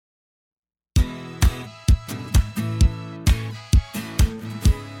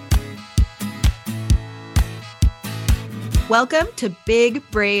Welcome to Big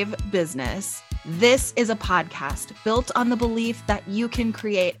Brave Business. This is a podcast built on the belief that you can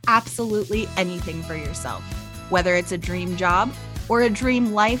create absolutely anything for yourself. Whether it's a dream job or a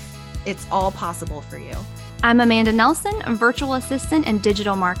dream life, it's all possible for you. I'm Amanda Nelson, a virtual assistant and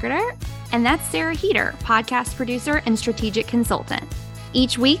digital marketer, and that's Sarah Heater, podcast producer and strategic consultant.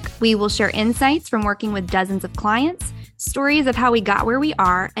 Each week, we will share insights from working with dozens of clients, stories of how we got where we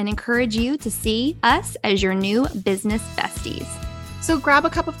are, and encourage you to see us as your new business besties. So grab a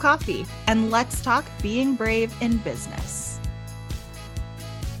cup of coffee and let's talk being brave in business.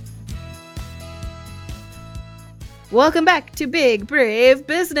 Welcome back to Big Brave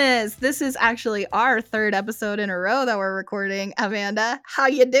Business. This is actually our third episode in a row that we're recording. Amanda, how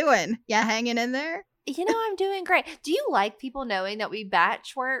you doing? Yeah, hanging in there? You know, I'm doing great. Do you like people knowing that we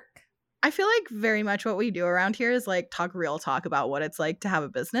batch work? I feel like very much what we do around here is like talk real talk about what it's like to have a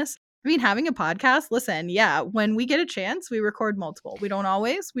business. I mean, having a podcast, listen, yeah, when we get a chance, we record multiple. We don't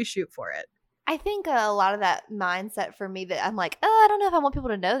always, we shoot for it. I think a lot of that mindset for me that I'm like, oh, I don't know if I want people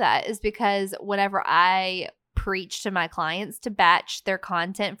to know that is because whenever I preach to my clients to batch their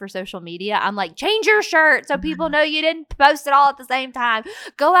content for social media, I'm like, change your shirt so people know you didn't post it all at the same time.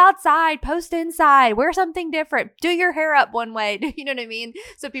 Go outside, post inside, wear something different, do your hair up one way. You know what I mean?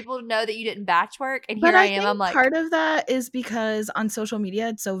 So people know that you didn't batch work. And here I am. I'm like, part of that is because on social media,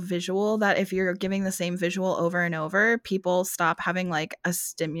 it's so visual that if you're giving the same visual over and over, people stop having like a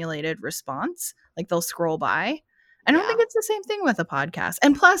stimulated response. Like they'll scroll by. I don't think it's the same thing with a podcast.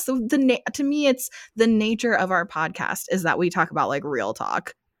 And plus, to me, it's the nature of our podcast is that we talk about like real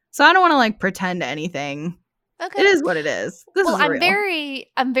talk. So I don't want to like pretend anything. Okay. It is what it is. I'm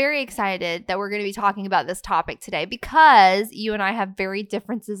very excited that we're going to be talking about this topic today because you and I have very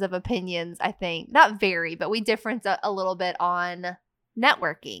differences of opinions, I think. Not very, but we differ a little bit on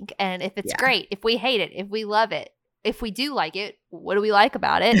networking and if it's great, if we hate it, if we love it. If we do like it, what do we like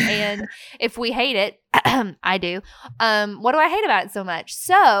about it? And if we hate it, I do. What do I hate about it so much?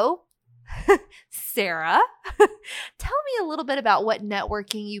 So, Sarah, tell me a little bit about what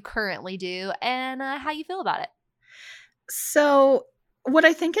networking you currently do and how you feel about it. So, what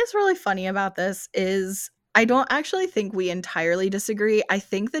I think is really funny about this is I don't actually think we entirely disagree. I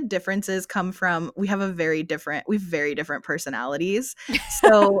think the differences come from we have very different personalities.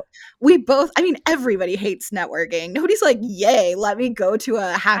 So we both, I mean, everybody hates networking. Nobody's like, yay, let me go to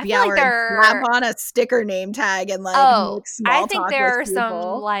a happy hour and slap on a sticker name tag and like make small I think talk there with are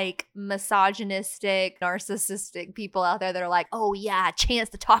some like misogynistic, narcissistic people out there that are like, oh yeah, a chance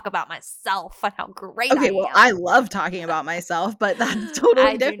to talk about myself and how great I am. Okay, well, I love talking about myself, but that's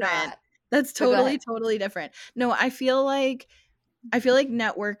totally different. That's totally different. No, I feel like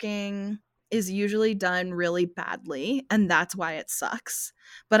networking is usually done really badly, and that's why it sucks.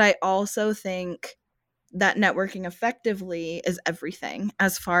 But I also think that networking effectively is everything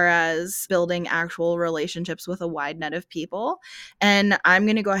as far as building actual relationships with a wide net of people. And I'm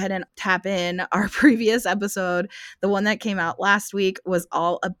going to go ahead and tap in our previous episode. The one that came out last week was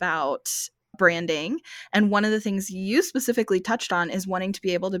all about branding. And one of the things you specifically touched on is wanting to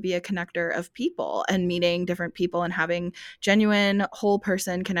be able to be a connector of people and meeting different people and having genuine whole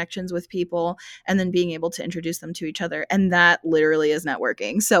person connections with people and then being able to introduce them to each other. And that literally is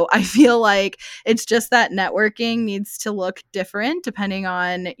networking. So I feel like it's just that networking needs to look different depending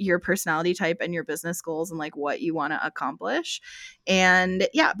on your personality type and your business goals and like what you want to accomplish. And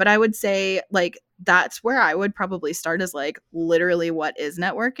yeah, but I would say like that's where I would probably start is like literally what is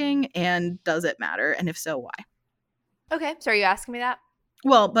networking and does it matter? And if so, why? Okay. So are you asking me that?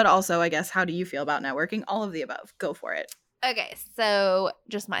 Well, but also I guess, how do you feel about networking? All of the above. Go for it. Okay. So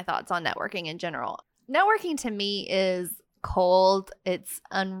just my thoughts on networking in general. Networking to me is cold. It's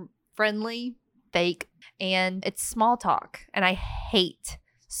unfriendly, fake, and it's small talk. And I hate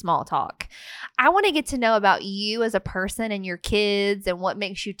small talk. I want to get to know about you as a person and your kids and what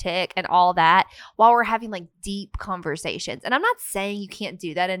makes you tick and all that while we're having like deep conversations. And I'm not saying you can't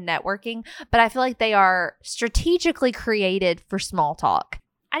do that in networking, but I feel like they are strategically created for small talk.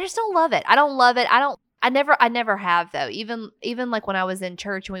 I just don't love it. I don't love it. I never have though. Even like when I was in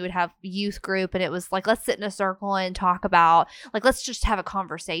church and we would have youth group and it was like, let's sit in a circle and talk about like, let's just have a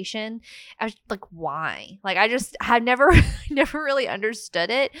conversation. I was like, why? Like I just have never really understood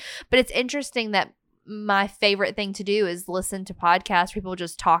it. But it's interesting that my favorite thing to do is listen to podcasts. People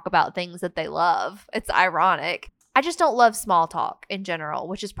just talk about things that they love. It's ironic. I just don't love small talk in general,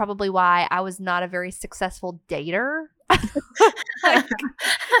 which is probably why I was not a very successful dater. Like,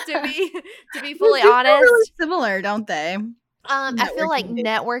 to be fully honest, really similar, don't they? I feel like Networking.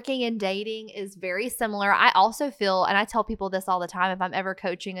 networking and dating is very similar. I also feel, and I tell people this all the time, if I'm ever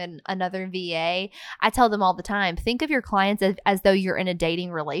coaching another VA, I tell them all the time, think of your clients as though you're in a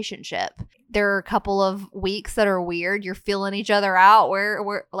dating relationship. There are a couple of weeks that are weird. You're feeling each other out.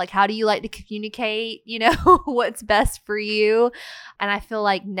 Where like, how do you like to communicate? You know, what's best for you? And I feel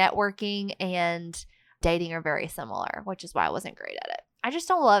like networking and dating are very similar, which is why I wasn't great at it. I just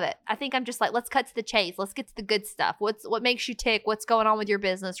don't love it. I think I'm just like, let's cut to the chase. Let's get to the good stuff. What makes you tick? What's going on with your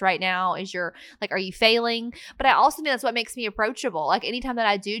business right now? Are you failing? But I also think that's what makes me approachable. Like anytime that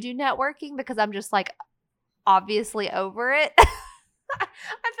I do networking, because I'm just like obviously over it,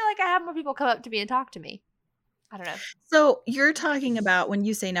 I feel like I have more people come up to me and talk to me. I don't know. So you're talking about, when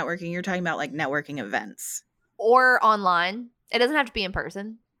you say networking, you're talking about like networking events. Or online. It doesn't have to be in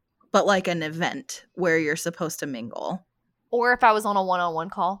person. But like an event where you're supposed to mingle. Or if I was on a one-on-one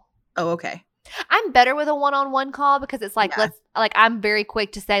call. Oh, okay. I'm better with a one-on-one call because it's like, I'm very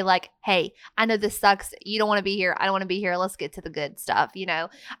quick to say like, hey, I know this sucks. You don't want to be here. I don't want to be here. Let's get to the good stuff. You know,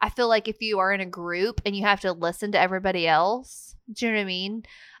 I feel like if you are in a group and you have to listen to everybody else, do you know what I mean?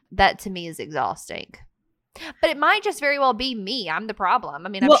 That to me is exhausting. But it might just very well be me. I'm the problem. I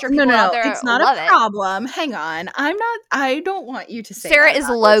mean, I'm sure people out there it's not love a problem. Hang on. I don't want you to say Sarah that is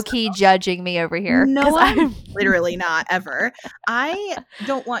low-key judging me over here. No, I'm literally not, ever. I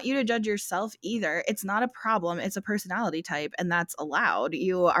don't want you to judge yourself either. It's not a problem. It's a personality type, and that's allowed.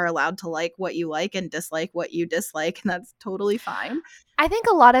 You are allowed to like what you like and dislike what you dislike, and that's totally fine. I think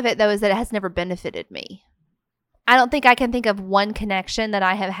a lot of it, though, is that it has never benefited me. I don't think I can think of one connection that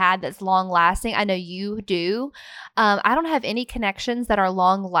I have had that's long lasting. I know you do. I don't have any connections that are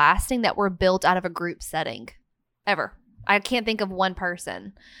long lasting that were built out of a group setting ever. I can't think of one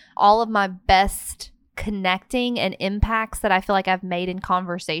person. All of my best connecting and impacts that I feel like I've made in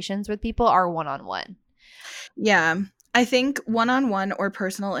conversations with people are one-on-one. Yeah. I think one-on-one or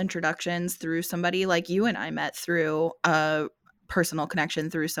personal introductions through somebody like you and I met through a personal connection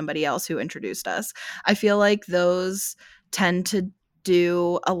through somebody else who introduced us. I feel like those tend to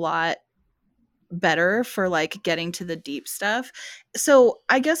do a lot better for like getting to the deep stuff. So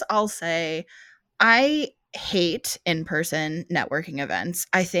I guess I'll say I hate in-person networking events.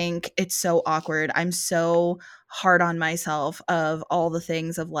 I think it's so awkward. I'm so hard on myself of all the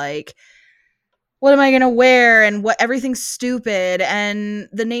things of like, what am I going to wear, and what everything's stupid, and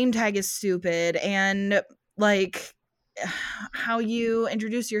the name tag is stupid, and like how you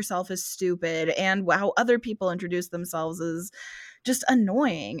introduce yourself is stupid, and how other people introduce themselves is just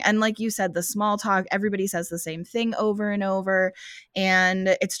annoying. And like you said, the small talk, everybody says the same thing over and over,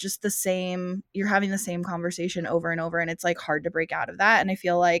 and it's just the same, you're having the same conversation over and over, and it's like hard to break out of that. And I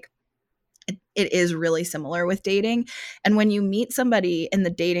feel like it is really similar with dating. And when you meet somebody in the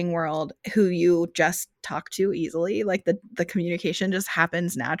dating world who you just talk to easily, like the communication just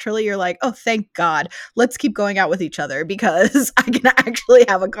happens naturally, you're like, oh, thank God, let's keep going out with each other because I can actually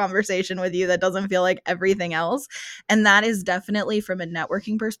have a conversation with you that doesn't feel like everything else. And that is definitely, from a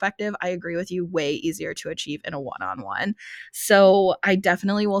networking perspective, I agree with you, way easier to achieve in a one-on-one. So I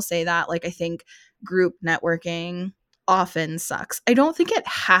definitely will say that. Like, I think group networking often sucks. I don't think it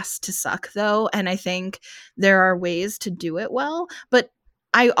has to suck though, and I think there are ways to do it well, but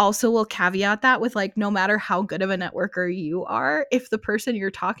I also will caveat that with like, no matter how good of a networker you are, if the person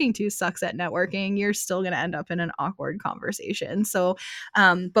you're talking to sucks at networking, you're still going to end up in an awkward conversation. So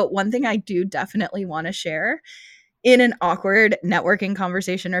but one thing I do definitely want to share in an awkward networking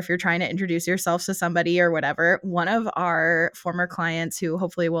conversation, or if you're trying to introduce yourself to somebody or whatever, one of our former clients, who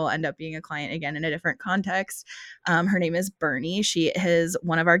hopefully will end up being a client again in a different context, her name is Bernie. She is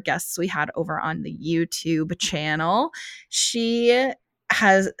one of our guests we had over on the YouTube channel. She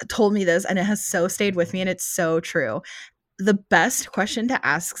has told me this, and it has so stayed with me, and it's so true. The best question to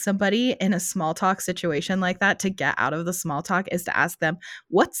ask somebody in a small talk situation like that to get out of the small talk is to ask them,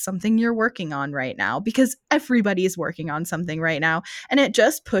 what's something you're working on right now? Because everybody's working on something right now. And it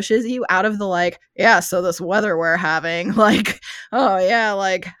just pushes you out of the like, yeah, so this weather we're having, like, oh yeah,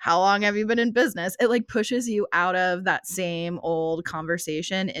 like how long have you been in business? It like pushes you out of that same old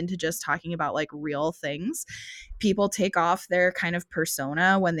conversation into just talking about like real things. People take off their kind of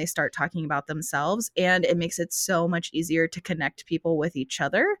persona when they start talking about themselves, and it makes it so much easier to connect people with each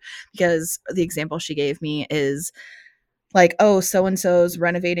other. Because the example she gave me is like, oh, so-and-so's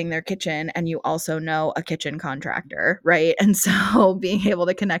renovating their kitchen, and you also know a kitchen contractor, right? And so being able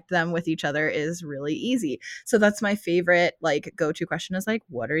to connect them with each other is really easy. So that's my favorite like go-to question, is like,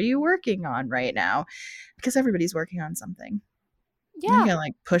 what are you working on right now? Because everybody's working on something. Yeah. You can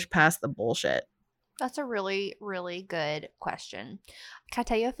like push past the bullshit. That's a really, really good question. Can I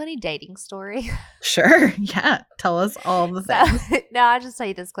tell you a funny dating story? Sure. Yeah. Tell us all the things. So, no, I'll just tell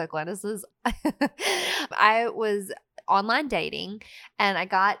you this quick one. This is, I was online dating and I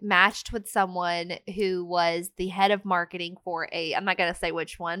got matched with someone who was the head of marketing for I'm not going to say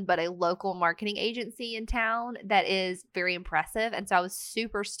which one, but a local marketing agency in town that is very impressive. And so I was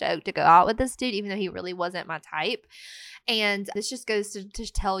super stoked to go out with this dude, even though he really wasn't my type. And this just goes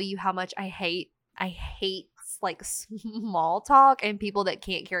to tell you how much I hate like small talk and people that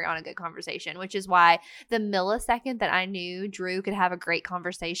can't carry on a good conversation, which is why the millisecond that I knew Drew could have a great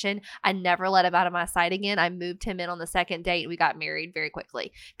conversation, I never let him out of my sight again. I moved him in on the second date and we got married very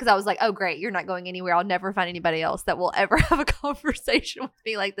quickly because I was like, oh, great, you're not going anywhere. I'll never find anybody else that will ever have a conversation with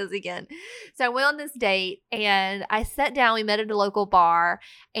me like this again. So I went on this date and I sat down. We met at a local bar,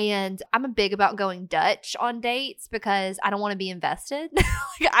 and I'm a big about going Dutch on dates because I don't want to be invested.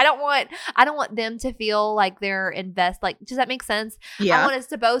 Like, I don't want them to feel like they're like, does that make sense? Yeah. I want us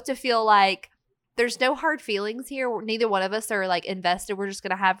to both to feel like there's no hard feelings here. Neither one of us are like invested. We're just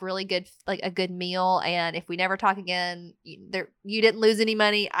going to have really good, like a good meal. And if we never talk again, you didn't lose any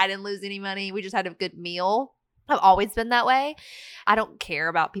money. I didn't lose any money. We just had a good meal. I've always been that way. I don't care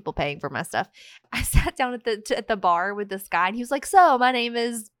about people paying for my stuff. I sat down at the bar with this guy and he was like, so my name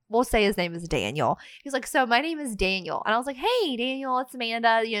is, we'll say his name is Daniel. He's like, so my name is Daniel. And I was like, hey, Daniel, it's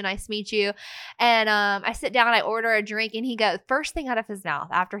Amanda. Nice to meet you. And I sit down, I order a drink, and he goes, first thing out of his mouth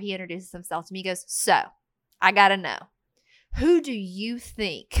after he introduces himself to me, he goes, so I got to know, who do you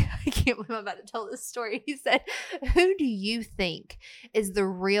think, I can't believe I'm about to tell this story. He said, who do you think is the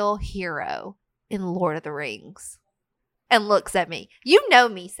real hero in Lord of the Rings? And looks at me. You know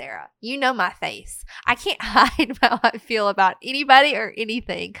me, Sarah. You know my face. I can't hide how I feel about anybody or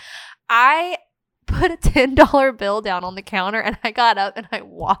anything. I put a $10 bill down on the counter and I got up and I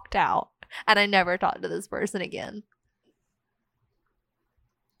walked out. And I never talked to this person again.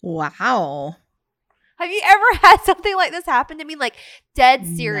 Wow. Have you ever had something like this happen to me? Like, dead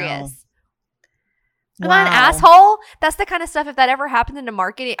serious. No. Am I an asshole? That's the kind of stuff, if that ever happened in a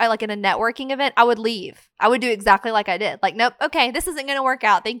marketing, like in a networking event, I would leave. I would do exactly like I did. Like, nope, okay, this isn't going to work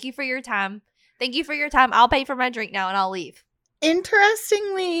out. Thank you for your time. I'll pay for my drink now and I'll leave.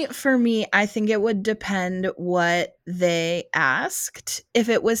 Interestingly, for me, I think it would depend what they asked. If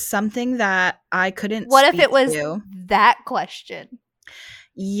it was something that I couldn't What if speak it was to, that question?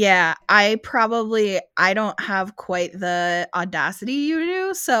 Yeah, I don't have quite the audacity you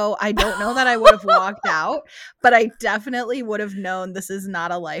do, so I don't know that I would have walked out, but I definitely would have known this is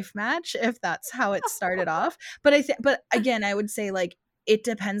not a life match if that's how it started off. But again, I would say, like, it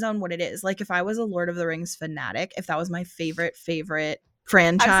depends on what it is. Like, if I was a Lord of the Rings fanatic, if that was my favorite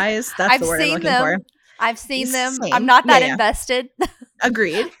franchise, that's the word I'm looking for. I've seen them. Same. I'm not that invested.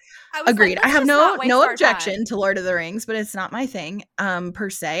 Agreed. Agreed. Like, I have no objection to Lord of the Rings, but it's not my thing per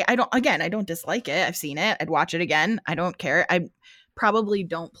se. I don't dislike it. I've seen it. I'd watch it again. I don't care. I probably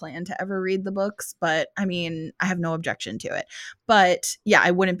don't plan to ever read the books, but I mean, I have no objection to it. But yeah,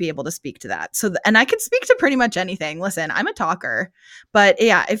 I wouldn't be able to speak to that. So and I could speak to pretty much anything. Listen, I'm a talker. But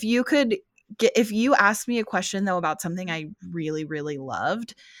yeah, if you asked me a question though about something I really, really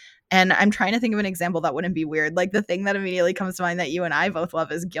loved, and I'm trying to think of an example that wouldn't be weird. Like, the thing that immediately comes to mind that you and I both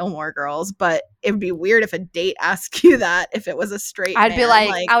love is Gilmore Girls. But it would be weird if a date asked you that if it was a straight man.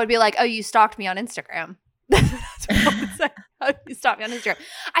 I would be like, oh, you stalked me on Instagram. That's what I would say. Oh, you stalked me on Instagram.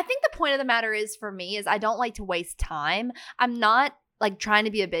 I think the point of the matter is, for me, is I don't like to waste time. I'm not like trying to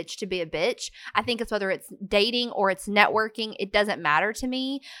be a bitch to be a bitch. I think it's whether it's dating or it's networking, it doesn't matter to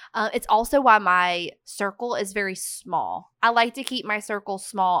me. It's also why my circle is very small. I like to keep my circle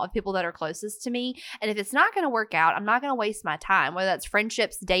small of people that are closest to me. And if it's not going to work out, I'm not going to waste my time, whether that's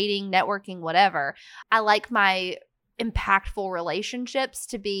friendships, dating, networking, whatever. I like my impactful relationships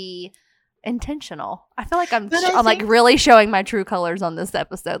to be intentional. I feel like I'm like really showing my true colors on this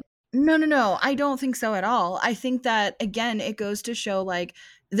episode. No. I don't think so at all. I think that, again, it goes to show, like,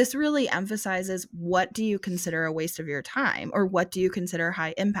 this really emphasizes, what do you consider a waste of your time, or what do you consider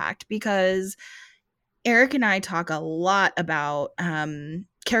high impact? Because Eric and I talk a lot about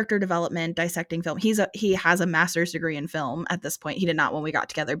character development, dissecting film. He has a master's degree in film at this point. He did not when we got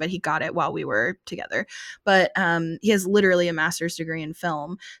together, but he got it while we were together. But he has literally a master's degree in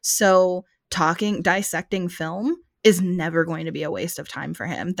film. So dissecting film is never going to be a waste of time for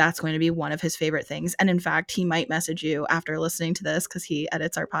him. That's going to be one of his favorite things. And in fact, he might message you after listening to this, because he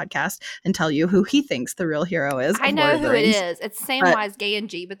edits our podcast, and tell you who he thinks the real hero is. I know who it is. It's Samwise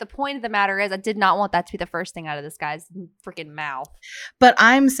Gamgee. But the point of the matter is, I did not want that to be the first thing out of this guy's freaking mouth. But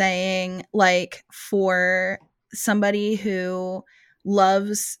I'm saying, like, for somebody who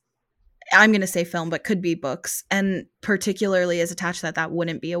loves I'm going to say film, but could be books, and particularly is attached to that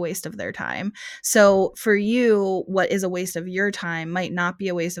wouldn't be a waste of their time. So for you, what is a waste of your time might not be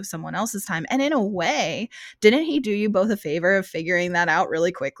a waste of someone else's time. And in a way, didn't he do you both a favor of figuring that out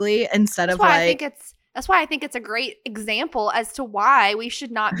really quickly instead That's of why that's why I think it's a great example as to why we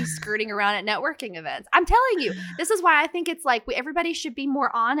should not be skirting around at networking events. I'm telling you, this is why I think it's like everybody should be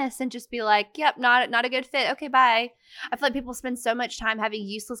more honest and just be like, yep, not a good fit. Okay, bye. I feel like people spend so much time having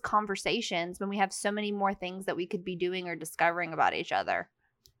useless conversations when we have so many more things that we could be doing or discovering about each other.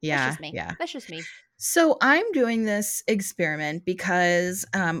 Yeah. That's just me. Yeah. That's just me. So I'm doing this experiment because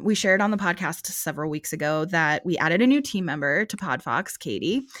we shared on the podcast several weeks ago that we added a new team member to PodFox,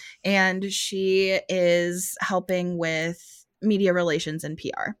 Katie, and she is helping with media relations and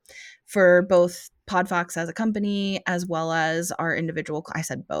PR for both PodFox as a company as well as our individual. I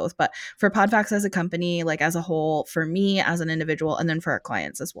said both, but for PodFox as a company, like as a whole, for me as an individual, and then for our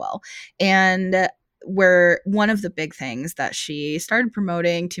clients as well. And where one of the big things that she started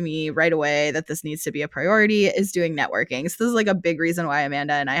promoting to me right away that this needs to be a priority is doing networking. So this is like a big reason why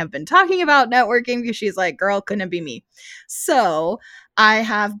Amanda and I have been talking about networking, because she's like, girl, couldn't it be me? So I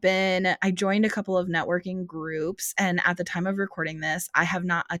joined a couple of networking groups, and at the time of recording this, I have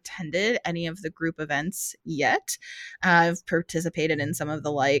not attended any of the group events yet. I've participated in some of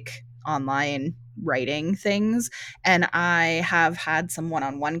the like online writing things, and I have had some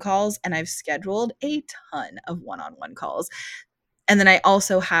one-on-one calls, and I've scheduled a ton of one-on-one calls. And then I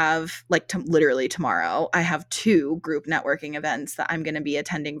also have literally tomorrow, I have 2 group networking events that I'm going to be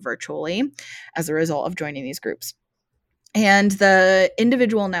attending virtually as a result of joining these groups. And the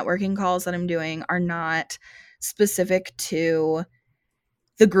individual networking calls that I'm doing are not specific to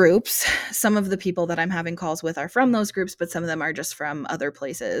the groups. Some of the people that I'm having calls with are from those groups, but some of them are just from other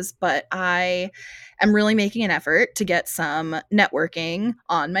places. But I am really making an effort to get some networking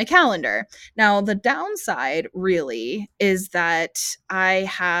on my calendar. Now, the downside really is that I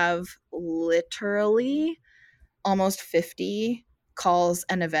have literally almost 50 calls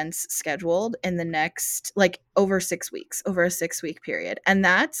and events scheduled in the next, over 6 weeks, over a 6-week period. And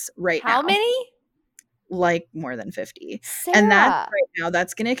that's right now. How many? Like more than 50. Sarah. And that's right now,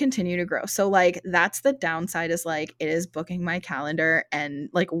 that's going to continue to grow. So that's the downside, is it is booking my calendar and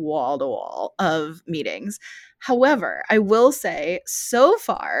wall to wall of meetings. However, I will say so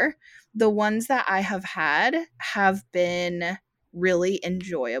far, the ones that I have had have been really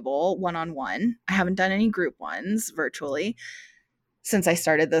enjoyable one-on-one. I haven't done any group ones virtually since I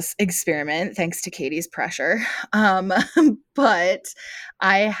started this experiment, thanks to Katie's pressure. But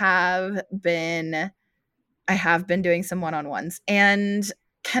I have been doing some one-on-ones. And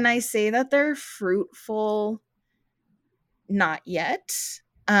can I say that they're fruitful? Not yet.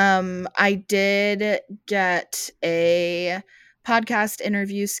 I did get a podcast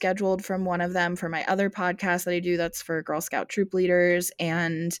interview scheduled from one of them for my other podcast that I do that's for Girl Scout troop leaders.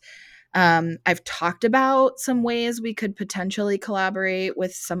 And I've talked about some ways we could potentially collaborate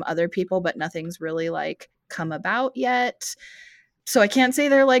with some other people, but nothing's really come about yet. So I can't say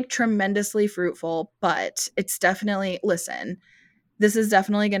they're tremendously fruitful, but it's definitely, this is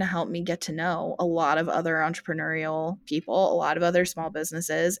definitely going to help me get to know a lot of other entrepreneurial people, a lot of other small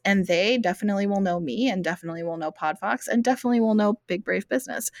businesses, and they definitely will know me and definitely will know PodFox and definitely will know Big Brave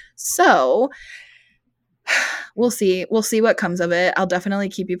Business. So we'll see what comes of it. I'll definitely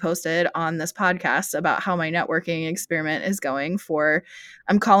keep you posted on this podcast about how my networking experiment is going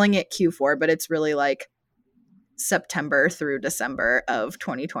I'm calling it Q4, but it's really September through December of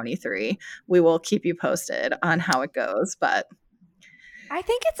 2023. We will keep you posted on how it goes, but I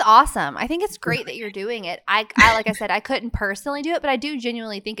think it's awesome. I think it's great that you're doing it. I like I said, I couldn't personally do it, but I do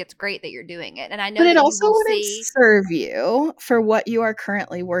genuinely think it's great that you're doing it. And I know but it that also you will wouldn't see serve you for what you are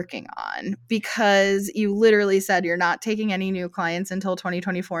currently working on, because you literally said you're not taking any new clients until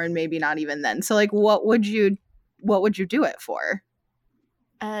 2024, and maybe not even then. So what would you do it for?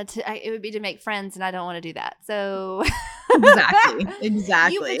 It would be to make friends, and I don't want to do that. So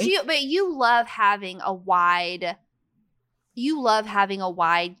exactly. But you love having a wide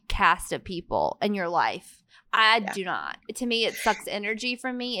cast of people in your life. I do not. To me, it sucks energy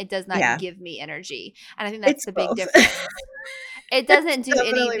from me. It does not give me energy, and I think that's the big difference. It doesn't do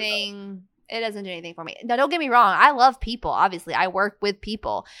anything. It doesn't do anything for me. Now, don't get me wrong. I love people. Obviously, I work with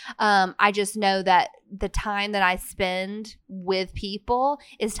people. I just know that the time that I spend with people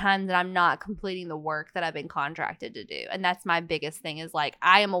is time that I'm not completing the work that I've been contracted to do. And that's my biggest thing is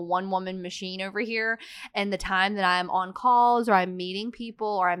I am a one-woman machine over here. And the time that I'm on calls or I'm meeting people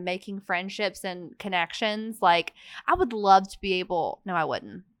or I'm making friendships and connections, I would love to be able – no, I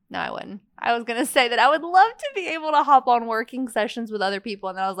wouldn't. No, I wouldn't. I was going to say that I would love to be able to hop on working sessions with other people.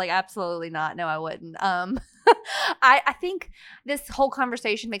 And then I was like, absolutely not. No, I wouldn't. I think this whole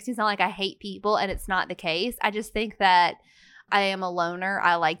conversation makes me sound like I hate people, and it's not the case. I just think that I am a loner.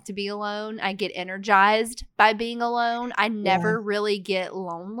 I like to be alone. I get energized by being alone. I never really get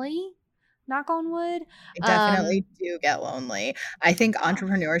lonely. Knock on wood. I definitely do get lonely. I think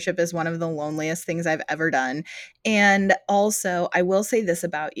entrepreneurship is one of the loneliest things I've ever done. And also, I will say this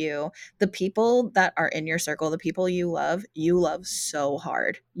about you. The people that are in your circle, the people you love so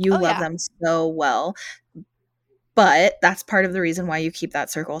hard. You love them so well. But that's part of the reason why you keep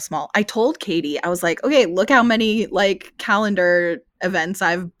that circle small. I told Katie, I was like, okay, look how many like calendar events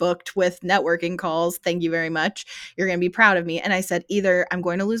I've booked with networking calls. Thank you very much. You're going to be proud of me. And I said, either I'm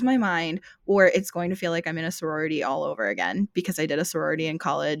going to lose my mind or it's going to feel like I'm in a sorority all over again, because I did a sorority in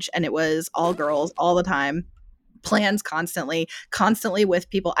college and it was all girls all the time, plans constantly with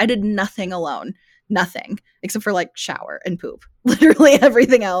people. I did nothing alone. Nothing except for like shower and poop. Literally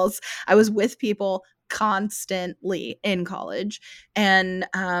everything else. I was with people constantly in college, and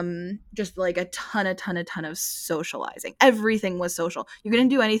just like a ton of socializing. Everything was social. You couldn't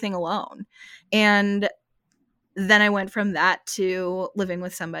do anything alone. And then I went from that to living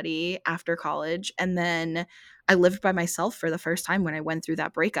with somebody after college, and then I lived by myself for the first time when I went through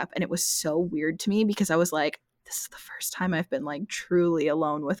that breakup, and it was so weird to me because I was like, this is the first time I've been like truly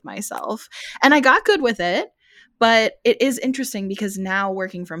alone with myself, and I got good with it. But it is interesting because now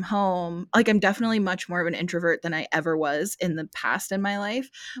working from home, like I'm definitely much more of an introvert than I ever was in the past in my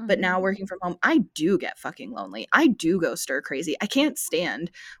life. Mm-hmm. But now working from home, I do get fucking lonely. I do go stir crazy. I can't stand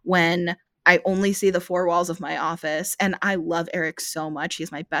when I only see the four walls of my office. And I love Eric so much.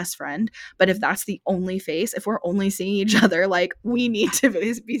 He's my best friend. But if that's the only face, if we're only seeing each other, like we need to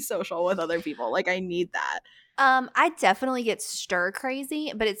be social with other people. Like I need that. I definitely get stir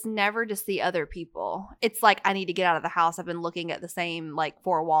crazy, but it's never just the other people. It's like I need to get out of the house. I've been looking at the same like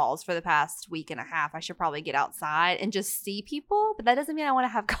four walls for the past week and a half. I should probably get outside and just see people, but that doesn't mean I want to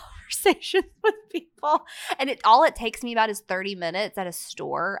have conversations with people. And all it takes me about is 30 minutes at a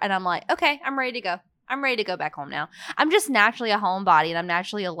store, and I'm like, okay, I'm ready to go. I'm ready to go back home now. I'm just naturally a homebody, and I'm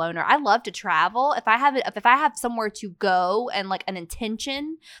naturally a loner. I love to travel. If I have somewhere to go and like an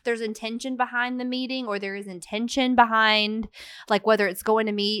intention, there's intention behind the meeting, or there is intention behind like whether it's going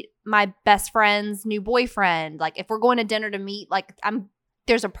to meet my best friend's new boyfriend. Like if we're going to dinner to meet, like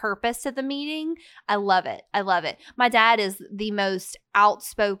there's a purpose to the meeting. I love it. I love it. My dad is the most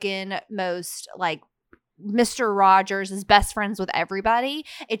outspoken, most like Mr. Rogers is best friends with everybody.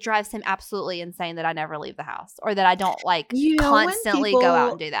 It drives him absolutely insane that I never leave the house, or that I don't like constantly go out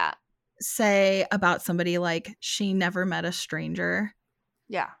and do that. Say about somebody like she never met a stranger.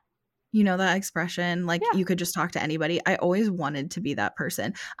 Yeah. You know that expression, like you could just talk to anybody. I always wanted to be that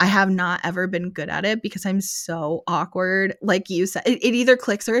person. I have not ever been good at it because I'm so awkward. Like you said, it either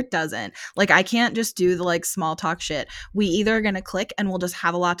clicks or it doesn't. Like I can't just do the like small talk shit. We either are going to click and we'll just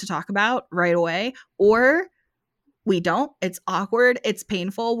have a lot to talk about right away, or we don't. It's awkward. It's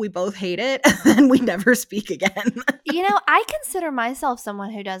painful. We both hate it. And we never speak again. You know, I consider myself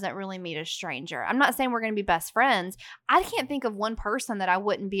someone who doesn't really meet a stranger. I'm not saying we're going to be best friends. I can't think of one person that I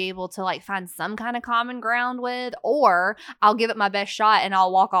wouldn't be able to like find some kind of common ground with, or I'll give it my best shot and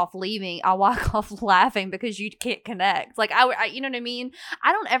I'll walk off laughing because you can't connect. Like I you know what I mean?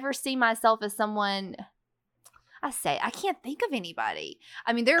 I don't ever see myself as someone. I can't think of anybody.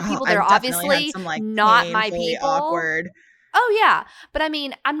 I mean, there are people that are obviously some, like, not my people. Awkward. Oh, yeah. But I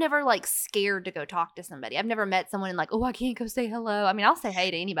mean, I'm never like scared to go talk to somebody. I've never met someone and like, oh, I can't go say hello. I mean, I'll say hey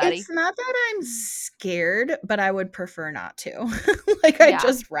to anybody. It's not that I'm scared, but I would prefer not to. I'd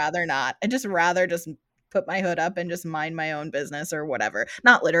just rather not. I'd just rather just put my hood up and just mind my own business or whatever.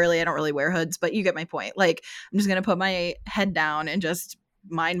 Not literally. I don't really wear hoods, but you get my point. Like, I'm just going to put my head down and just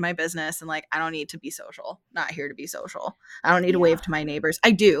mind my business, and like I don't need to be social. Not here to be social. I don't need to wave to my neighbors.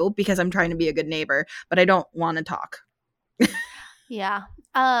 I do because I'm trying to be a good neighbor, but I don't want to talk. Yeah.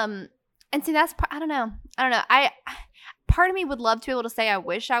 And see, that's I don't know. I part of me would love to be able to say I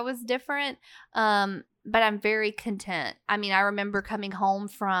wish I was different. But I'm very content. I mean, I remember coming home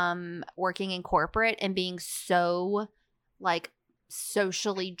from working in corporate and being so like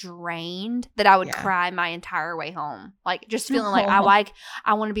socially drained that I would cry my entire way home, like just feeling like I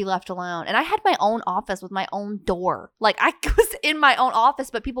want to be left alone. And I had my own office with my own door. Like I was in my own office,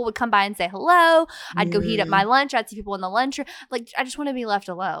 but people would come by and say hello. I'd go heat up my lunch. I'd see people in the lunchroom. Like I just want to be left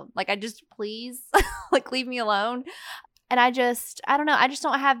alone. Like I just please like leave me alone. And I don't know. I just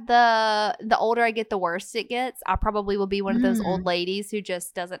don't have the older I get, the worse it gets. I probably will be one of those old ladies who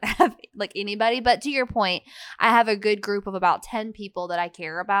just doesn't have like anybody. But to your point, I have a good group of about 10 people that I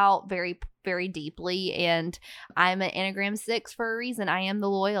care about very, very deeply. And I'm an Enneagram 6 for a reason. I am the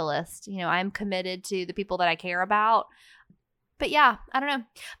loyalist. You know, I'm committed to the people that I care about. But yeah, I don't know.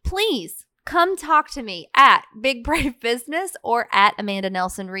 Please come talk to me at Big Brave Business or at Amanda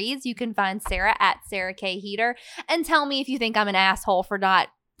Nelson Reads. You can find Sarah at Sarah K. Heater, and tell me if you think I'm an asshole for not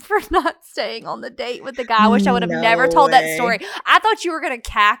staying on the date with the guy. I wish I would have never told that story. I thought you were going to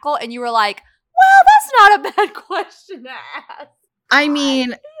cackle and you were like, well, that's not a bad question to ask. I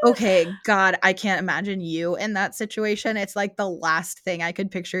mean, okay, God, I can't imagine you in that situation. It's like the last thing I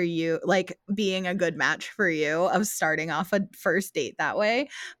could picture you, like, being a good match for you, of starting off a first date that way.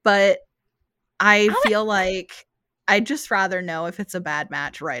 But I feel like I'd just rather know if it's a bad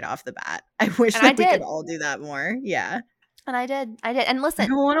match right off the bat. I wish that we could all do that more. Yeah. And I did. And listen, I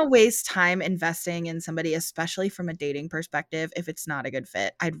don't want to waste time investing in somebody, especially from a dating perspective, if it's not a good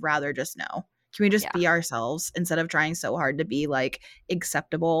fit. I'd rather just know. Can we just be ourselves instead of trying so hard to be like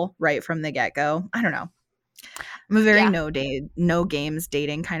acceptable right from the get-go? I don't know. I'm a very no games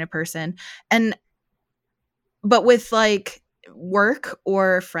dating kind of person. But with like work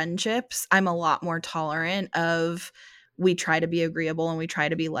or friendships, I'm a lot more tolerant of, we try to be agreeable and we try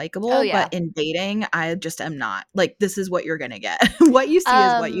to be likable. But in dating, I just am not. Like, this is what you're going to get. What you see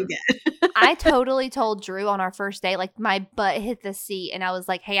is what you get. I totally told Drew on our first date, like, my butt hit the seat and I was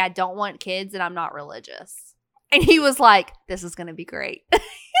like, hey, I don't want kids and I'm not religious. And he was like, this is going to be great. He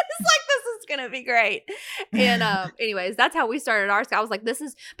was like, this is going to be great. And anyways, that's how we started ours. I was like, this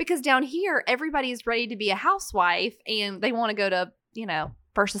is because down here, everybody's ready to be a housewife and they want to go to, you know,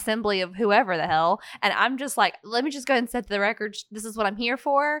 First Assembly of whoever the hell. And I'm just like, let me just go ahead and set the record. This is what I'm here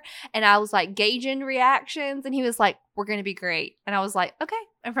for. And I was like gauging reactions and he was like, we're going to be great. And I was like, okay.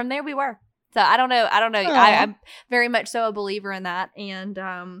 And from there we were. So I don't know. I'm very much so a believer in that. And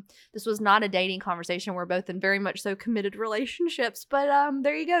this was not a dating conversation. We're both in very much so committed relationships. But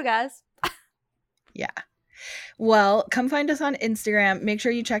there you go, guys. Yeah. Well, come find us on Instagram. Make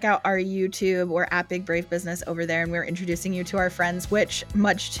sure you check out our YouTube. We're at Big Brave Business over there, and we're introducing you to our friends, which,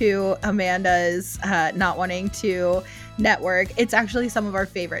 much to Amanda's not wanting to network, it's actually some of our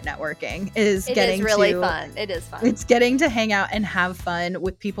favorite networking. It is really fun. It is fun. It's getting to hang out and have fun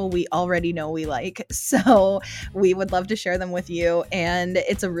with people we already know we like. So we would love to share them with you. And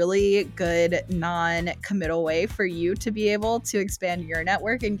it's a really good non-committal way for you to be able to expand your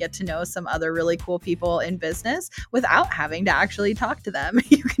network and get to know some other really cool people in business without having to actually talk to them.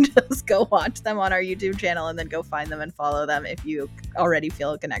 You can just go watch them on our YouTube channel and then go find them and follow them if you already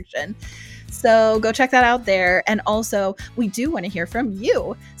feel a connection. So go check that out there. And also, we do want to hear from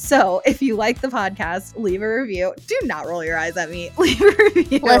you. So if you like the podcast, leave a review. Do not roll your eyes at me. Leave a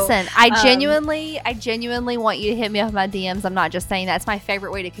review. Listen, I genuinely want you to hit me up with my DMs. I'm not just saying that. It's my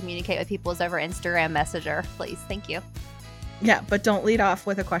favorite way to communicate with people is over Instagram Messenger. Please. Thank you. Yeah, but don't lead off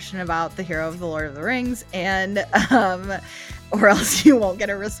with a question about the hero of the Lord of the Rings, and or else you won't get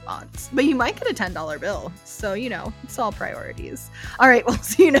a response. But you might get a $10 bill. So, you know, it's all priorities. All right, we'll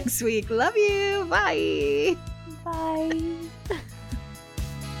see you next week. Love you. Bye. Bye.